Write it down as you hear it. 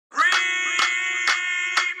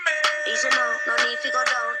Easy no, no need to go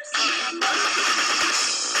down.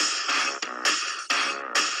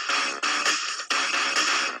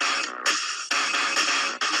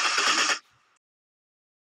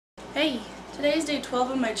 Hey, today is day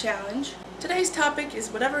 12 of my challenge. Today's topic is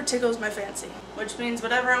whatever tickles my fancy, which means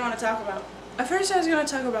whatever I want to talk about. At first I was going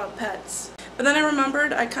to talk about pets, but then I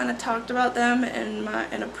remembered I kind of talked about them in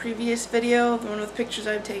a previous video, the one with pictures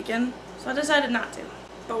I've taken, so I decided not to.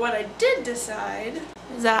 But what I did decide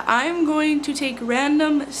is that I'm going to take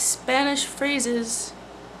random Spanish phrases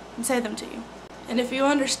and say them to you. And if you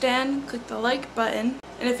understand, click the like button.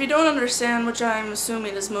 And if you don't understand, which I'm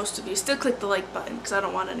assuming is most of you, still click the like button because I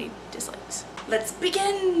don't want any dislikes. Let's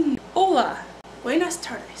begin! Hola, buenas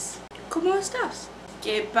tardes. ¿Cómo estás?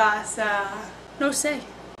 ¿Qué pasa? No sé.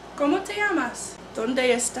 ¿Cómo te llamas?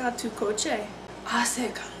 ¿Dónde está tu coche?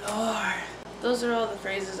 Hace calor. Those are all the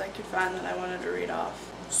phrases I could find that I wanted to read off.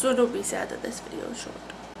 So don't be sad that this video is short.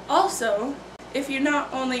 Also, if you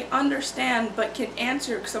not only understand but can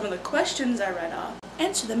answer some of the questions I read off,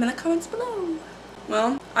 answer them in the comments below.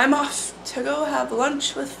 Well, I'm off to go have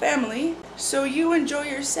lunch with family, so you enjoy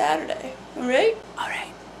your Saturday, alright?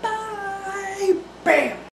 Alright, bye!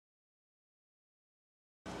 Bam!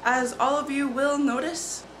 As all of you will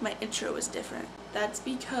notice, my intro is different. That's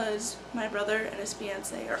because my brother and his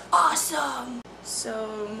fiance are awesome!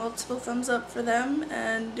 So, multiple thumbs up for them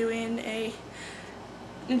and doing a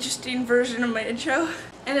interesting version of my intro.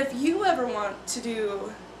 And if you ever want to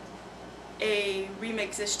do a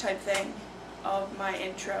remix-ish type thing of my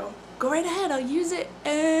intro, go right ahead, I'll use it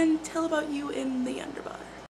and tell about you in the underbot.